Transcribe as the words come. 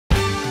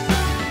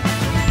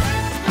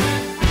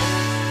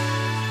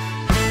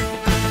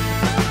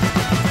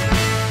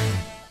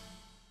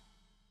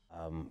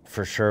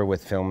for sure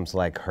with films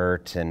like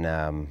Hurt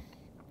and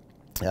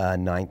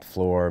Ninth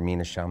Floor,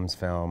 Mina Shum's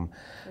film.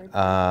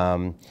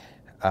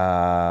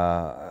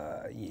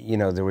 You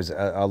know, there was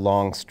a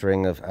long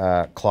string of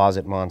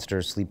Closet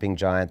Monster, Sleeping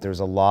Giant. There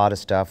was a lot of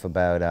stuff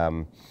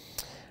about,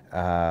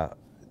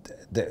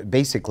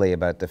 basically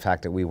about the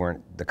fact that we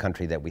weren't the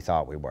country that we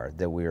thought we were.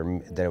 That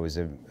it was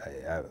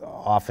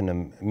often a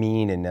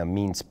mean and a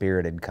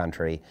mean-spirited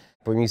country.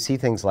 But when you see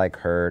things like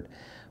Hurt,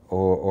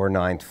 or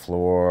Ninth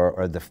Floor,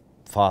 or the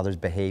father's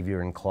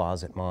behavior in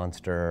Closet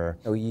Monster.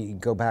 You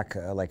go back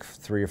like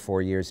 3 or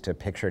 4 years to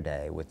Picture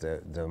Day with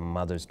the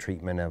mother's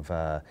treatment of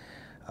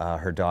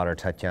her daughter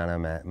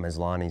Tatiana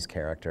Maslany's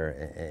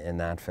character in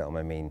that film.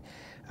 I mean,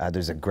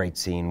 there's a great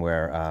scene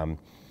where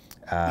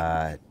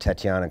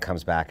Tatiana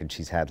comes back and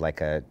she's had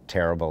like a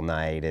terrible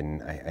night,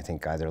 and I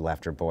think either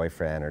left her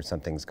boyfriend or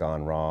something's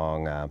gone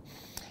wrong,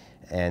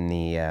 and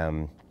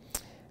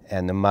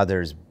the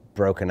mother's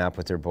broken up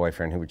with her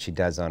boyfriend, which she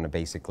does on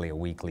basically a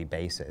weekly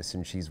basis,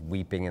 and she's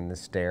weeping in the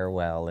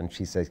stairwell, and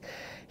she says,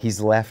 "He's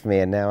left me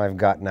and now I've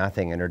got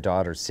nothing," and her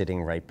daughter's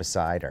sitting right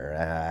beside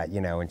her, you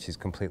know, and she's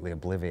completely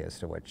oblivious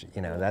to what,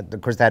 you know, that,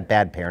 of course, that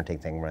bad parenting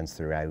thing runs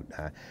throughout.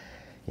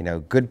 You know,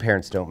 good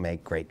parents don't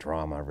make great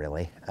drama,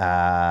 really,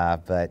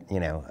 but, you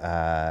know,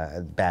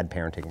 bad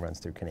parenting runs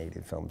through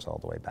Canadian films all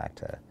the way back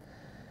to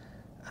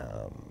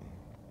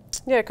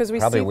yeah, because we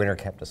probably see Winter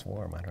Kept Us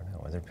Warm. I don't know.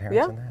 Are there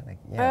parents in that? Like,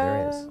 yeah,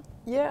 there is.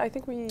 Yeah, I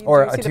think we.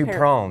 Or A Two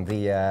Prong, for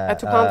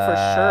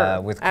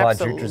sure, with Claude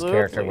Jutter's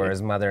character, where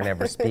his mother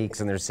never speaks,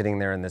 and they're sitting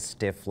there in this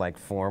stiff, like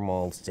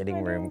formal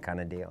sitting room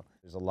kind of deal.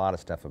 There's a lot of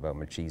stuff about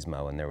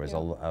machismo, and there was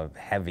a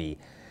heavy,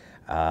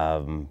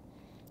 a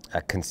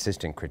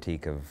consistent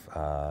critique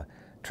of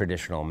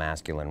traditional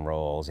masculine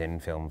roles in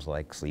films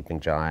like Sleeping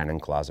Giant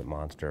and Closet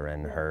Monster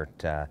and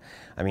Hurt. I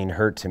mean,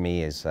 Hurt to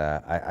me is,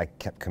 I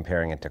kept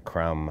comparing it to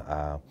Crumb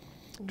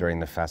during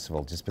the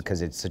festival, just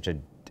because it's such a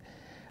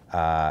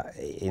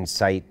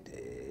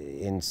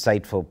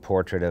insightful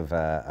portrait of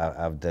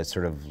the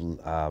sort of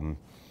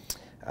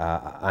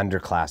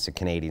underclass of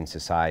Canadian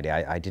society.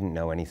 I didn't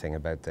know anything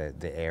about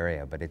the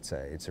area, but it's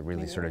a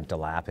really sort of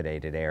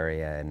dilapidated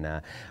area, and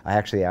I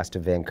actually asked a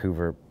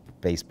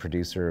Vancouver-based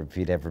producer if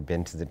he'd ever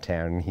been to the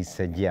town, and he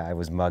said, yeah, I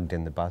was mugged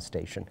in the bus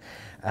station.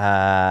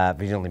 But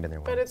he'd only been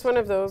there once. But it's one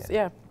of those,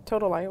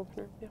 total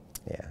eye-opener,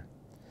 Yeah,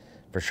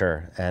 for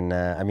sure. And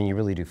I mean, you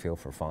really do feel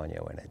for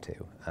Fonyo in it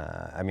too.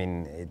 I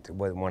mean,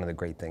 one of the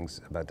great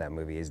things about that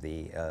movie is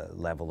the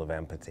level of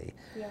empathy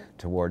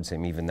towards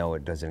him, even though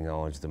it doesn't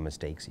acknowledge the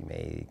mistakes he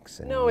makes.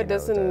 And, no, it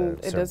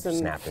doesn't. It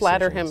doesn't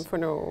flatter him for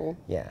no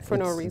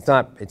reason. It's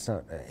not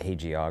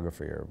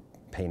hagiography or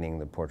painting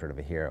the portrait of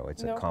a hero.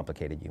 It's a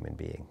complicated human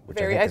being.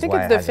 Which I think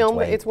it's the film.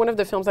 It's one of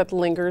the films that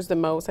lingers the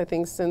most. I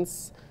think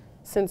since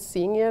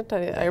seeing it,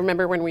 I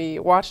remember when we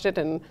watched it,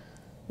 and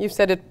you've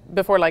said it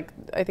before. Like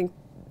I think,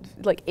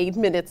 like 8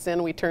 minutes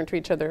in, we turned to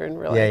each other and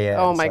we're like,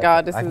 oh my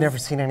God, I've never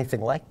seen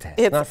anything like this.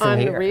 It's not from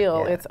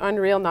unreal. Here. It's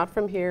unreal, not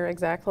from here,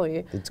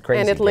 exactly. It's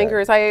crazy. And it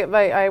lingers.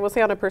 I will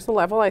say on a personal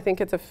level, I think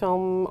it's a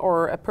film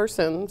or a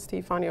person,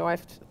 Steve Fonyo,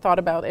 I've thought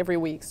about every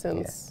week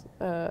since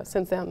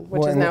then,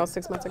 which is now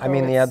 6 months ago. I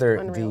mean, the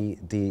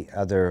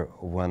other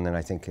one that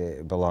I think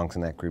belongs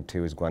in that group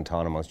too is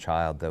Guantanamo's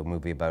Child, the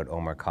movie about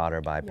Omar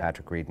Khadr by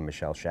Patrick Reed and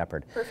Michelle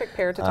Shepard. Perfect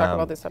pair to talk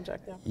about this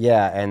subject.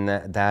 Yeah, and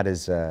that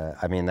is,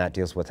 I mean, that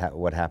deals with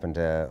what happened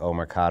to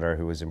Omar Khadr,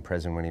 who was in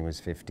prison when he was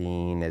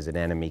 15 as an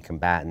enemy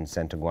combatant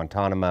sent to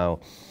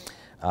Guantanamo.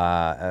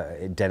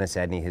 Dennis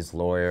Edney, his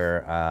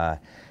lawyer,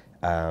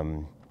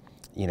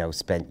 you know,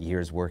 spent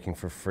years working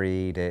for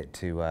free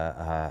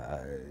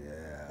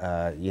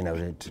you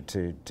know,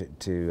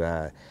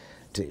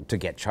 to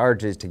get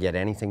charges, to get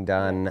anything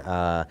done,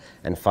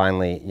 and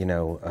finally, you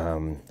know,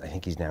 I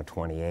think he's now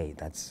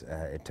 28.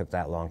 It took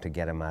that long to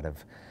get him out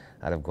of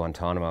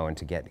Guantanamo and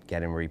to get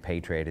him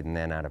repatriated and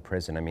then out of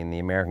prison. I mean, the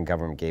American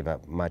government gave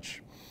up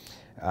much,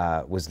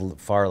 was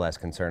far less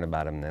concerned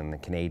about him than the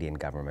Canadian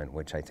government,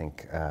 which I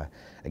think,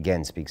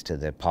 again, speaks to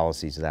the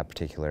policies of that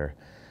particular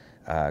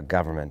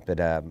government. But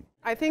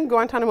I think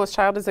Guantanamo's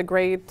Child is a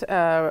great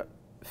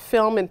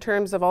film in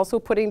terms of also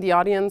putting the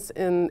audience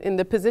in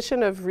the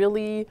position of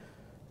really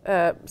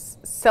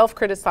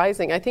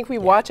self-criticizing. I think we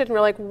watch it and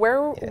we're like,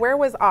 where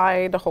was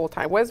I the whole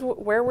time?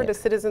 Where were the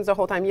citizens the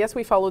whole time? Yes,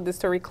 we followed this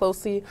story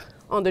closely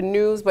on the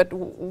news, but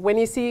when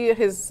you see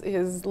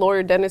his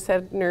lawyer Dennis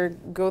Edney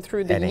go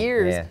through the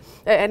years,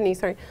 Edney,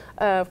 sorry,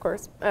 of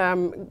course,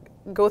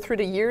 go through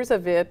the years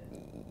of it,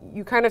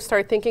 you kind of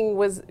start thinking,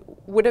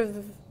 would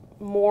have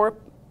more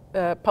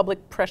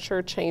public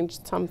pressure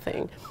changed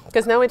something?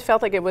 Because now it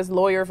felt like it was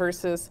lawyer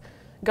versus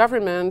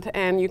government,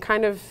 and you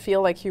kind of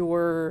feel like you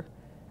were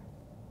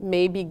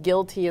maybe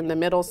guilty in the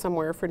middle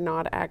somewhere for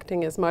not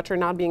acting as much or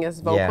not being as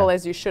vocal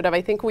as you should have.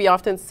 I think we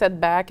often sit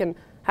back and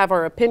have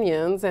our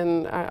opinions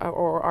and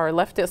or our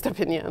leftist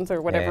opinions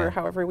or whatever,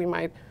 however we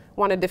might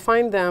want to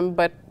define them,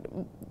 but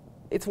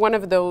it's one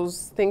of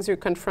those things you're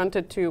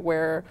confronted to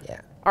where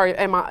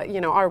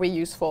are we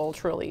useful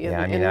truly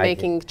in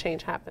making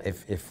change happen?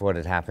 If what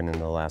had happened in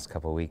the last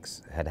couple of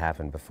weeks had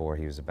happened before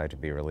he was about to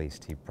be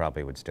released, he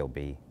probably would still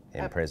be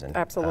in prison.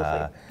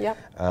 Absolutely. Yeah.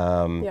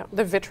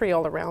 The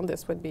vitriol around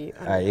this would be.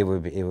 It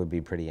would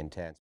be pretty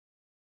intense.